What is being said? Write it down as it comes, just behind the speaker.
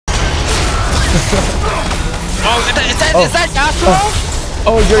Is that Yasuo?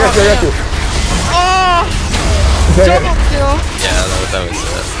 Oh, you got you. Oh! Double kill! Yeah, that was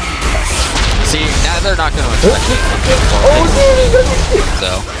it. See, now they're not going to expect me.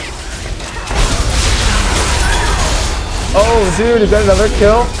 So. Oh, dude, is that another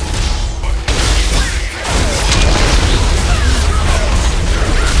kill?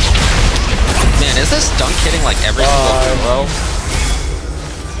 Man, is this dunk hitting like every single throw?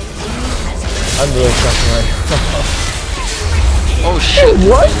 I'm really sucking right now. Oh shit!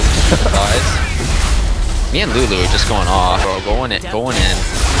 What? Me and Lulu are just going off, bro. Going in.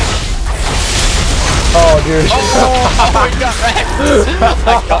 Oh, dude. Oh my god, Rex!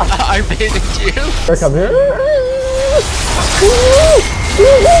 I baited you. Here, come here.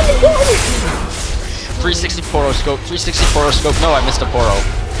 360 Poro scope. 360 Poro scope. No, I missed a Poro.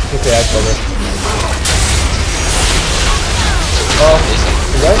 Okay, I killed it. Oh,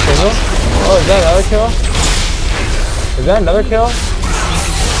 is that a single? Oh, is that another kill? Is that another kill?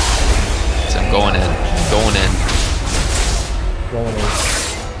 So I'm going in. Going in.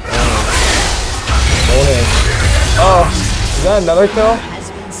 Oh, is that another kill?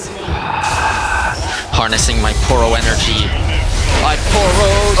 Harnessing my Poro energy. I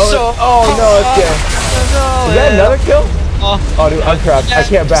Poro so no, it's good. Is that another kill? Oh, dude, I'm trapped. I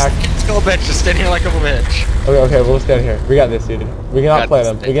can't back. Let's go, bitch. Just stand here like a bitch. Okay, we'll stand here. We got this, dude. We cannot play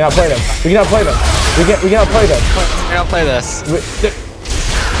them. We cannot play them. We cannot play them. We cannot play them. We don't play this.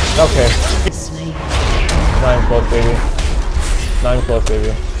 Okay. Not even close, baby. Not even close,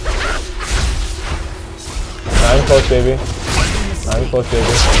 baby. Not even close, baby. Not even close,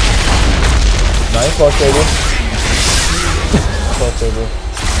 baby. Not even close, baby. Close, baby.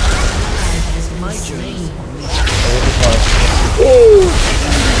 Ooh.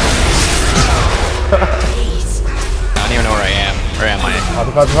 I don't even know where I am. Where am I?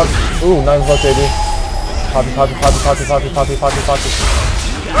 Poppy. Ooh, not even close, baby. Poppy.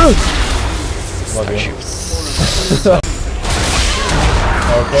 Love you.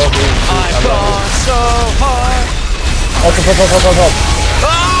 Okay, I've gone so hard.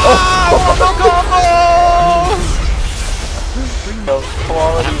 Help.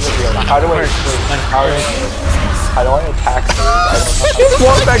 Quality video. How do I attack her? Just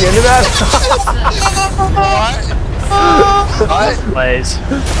walk back into that? What? Plays.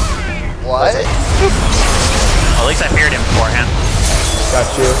 What? At least I feared him beforehand. Got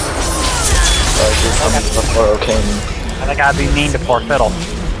you. Poro King. I think I'd be mean to poor Fiddle.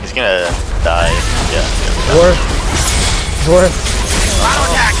 He's gonna die. Yeah. Dwarf. Auto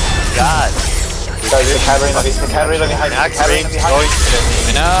attack! God. Guys, the cavalry behind. I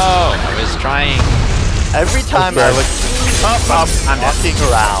know. I was trying. Every time I look up, I'm walking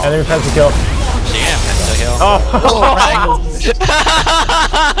around. Enemy fence to kill. Damn, that's the hill. Oh,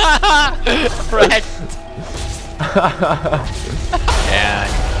 Right. Yeah.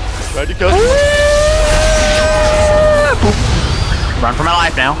 Ready to go? Run for my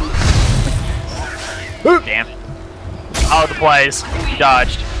life now. Damn. Oh, the plays. You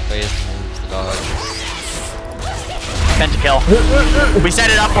dodged. Please move the dodge. Pentakill. We set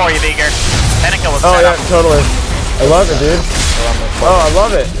it up for you, Beaker. Pentakill was oh set yeah, up. totally. I love it, dude. Oh, I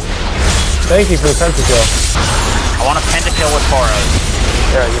love it. Thank you for the pentakill. I want a pentakill with Poros.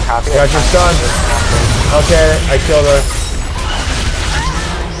 Here, are you happy? Got your stun. Okay, I killed her.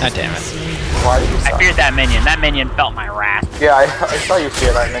 God damn it. Why did you I feared that minion. That minion felt my wrath. Yeah, I saw you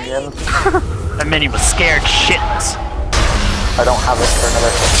fear that minion. That minion was scared shitless. I don't have it for another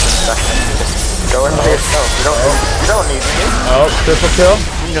 15 seconds. Just go in by yourself. You don't need me. Oh, triple kill.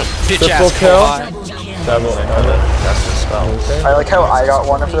 Triple kill. Double. That's the spell. Okay. I like how I got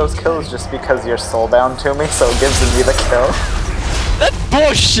one of those kills just because you're soulbound to me, so it gives me the kill. That's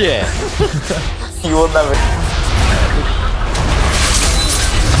bullshit. You will never.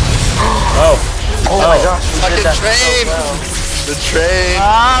 Oh my gosh, you Fucking did that train. so well. The train.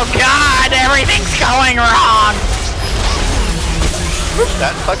 Oh god, everything's going wrong!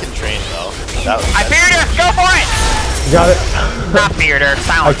 That fucking train though. I feared her! Go for it! got it. Not feared her, I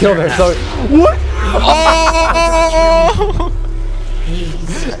silence killed her. So what? Oh!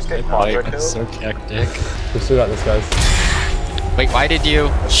 Quadra Like, kill. so hectic. We still got this, guys. Wait, why did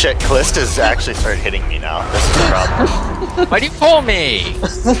you? Shit, Callista's actually started hitting me now. This is the problem. Why'd you pull me?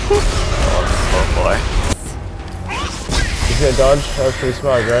 Oh boy. You get dodge? That was pretty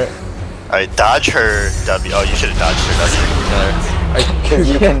smart, right? Alright, dodge her W. Oh, you should have dodged her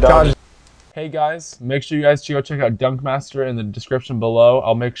W. You can dodge. Hey guys, make sure you guys go check out DunkMaster in the description below.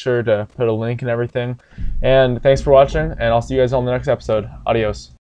 I'll make sure to put a link and everything. And thanks for watching, and I'll see you guys on the next episode. Adios.